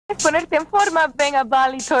Ponerte en forma, ven a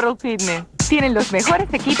Bali Total Fitness. Tienen los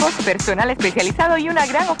mejores equipos, personal especializado y una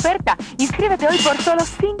gran oferta. Inscríbete hoy por solo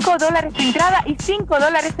 $5 de entrada y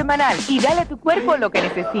 $5 semanal. Y dale a tu cuerpo lo que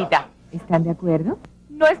necesita. ¿Están de acuerdo?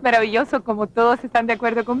 ¿No es maravilloso como todos están de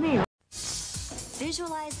acuerdo conmigo?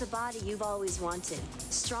 Visualize the body you've always wanted.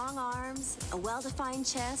 Strong arms, a well-defined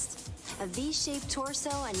chest, a V-shaped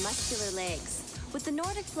torso, and muscular legs. With the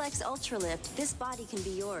Nordic Flex Ultralift, this body can be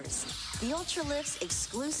yours. The Ultralift's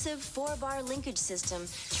exclusive 4-bar linkage system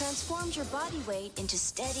transforms your body weight into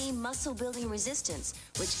steady, muscle-building resistance,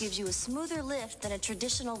 which gives you a smoother lift than a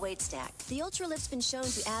traditional weight stack. The Ultralift's been shown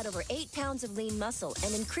to add over 8 pounds of lean muscle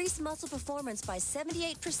and increase muscle performance by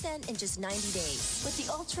 78% in just 90 days. With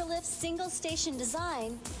the Ultralift's single-station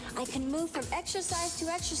design, I can move from exercise to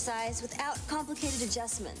exercise without complicated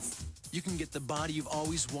adjustments. You can get the body you've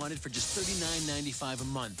always wanted for just $39.95 a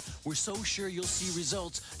month. We're so sure you'll see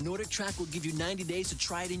results, Nordic Track will give you 90 days to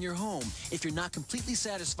try it in your home. If you're not completely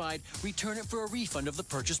satisfied, return it for a refund of the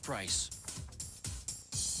purchase price.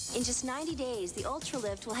 In just 90 days, the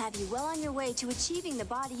Ultralift will have you well on your way to achieving the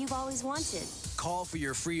body you've always wanted. Call for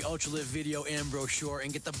your free Ultralift video and brochure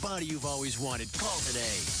and get the body you've always wanted. Call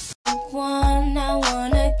today. One I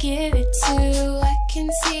wanna give it to. I can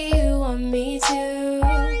see you want me too.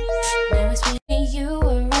 Now it's when you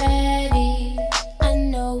were ready. I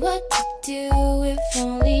know what to do if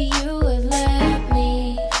only you would let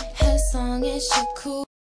me. As long as you're cool.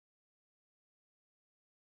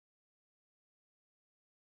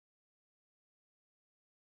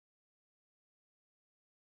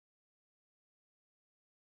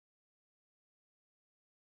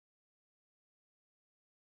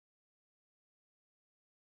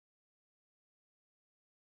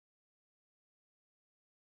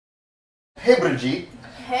 Hey Brigitte.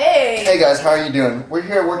 Hey! Hey guys, how are you doing? We're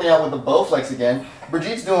here working out with the Bowflex again.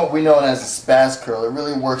 Brigitte's doing what we know as a spaz curl. It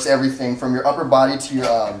really works everything from your upper body to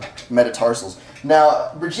your metatarsals.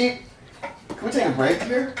 Now, Brigitte, can we take a break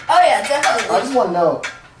here? Oh yeah, definitely. I just want to know,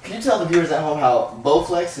 can you tell the viewers at home how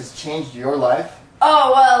Bowflex has changed your life?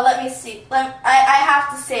 Oh, well, let me see. I have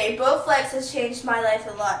to say, Bowflex has changed my life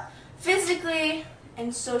a lot. Physically,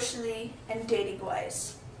 and socially, and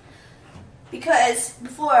dating-wise. Because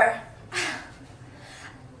before,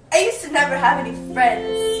 I used to never have any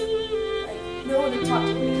friends. Like, no one to talk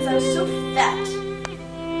to me because I was so fat.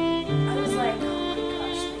 I was like, oh my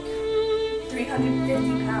gosh, like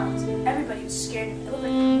 350 pounds. Everybody was scared of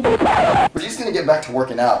me. I looked like... Brigitte's going to get back to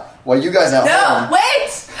working out while you guys at home... No,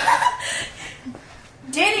 wait!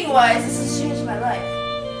 Dating-wise, this has changed my life.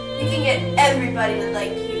 You can get everybody to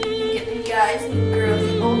like you. You can get the guys, the girls,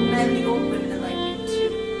 the old men, the old women to like you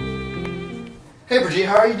too. Hey Brigitte,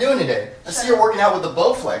 how are you doing today? I see you're working out with the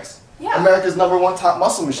Bowflex. Yeah. America's #1 top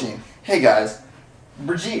muscle machine. Hey guys,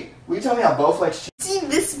 Brigitte, will you tell me how Bowflex... See,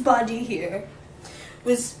 this body here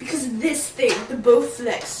was because of this thing. The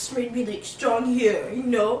Bowflex made me like strong here, you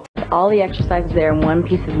know? All the exercises there in one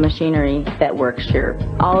piece of machinery that works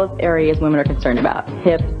all of the areas women are concerned about.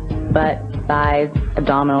 Hips, butt, thighs,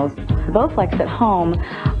 abdominals. The Bowflex at home,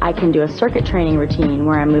 I can do a circuit training routine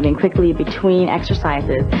where I'm moving quickly between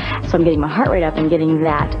exercises. So I'm getting my heart rate up and getting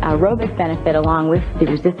that aerobic benefit along with the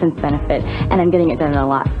resistance benefit, and I'm getting it done in a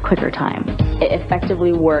lot quicker time. It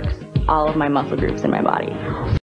effectively works all of my muscle groups in my body.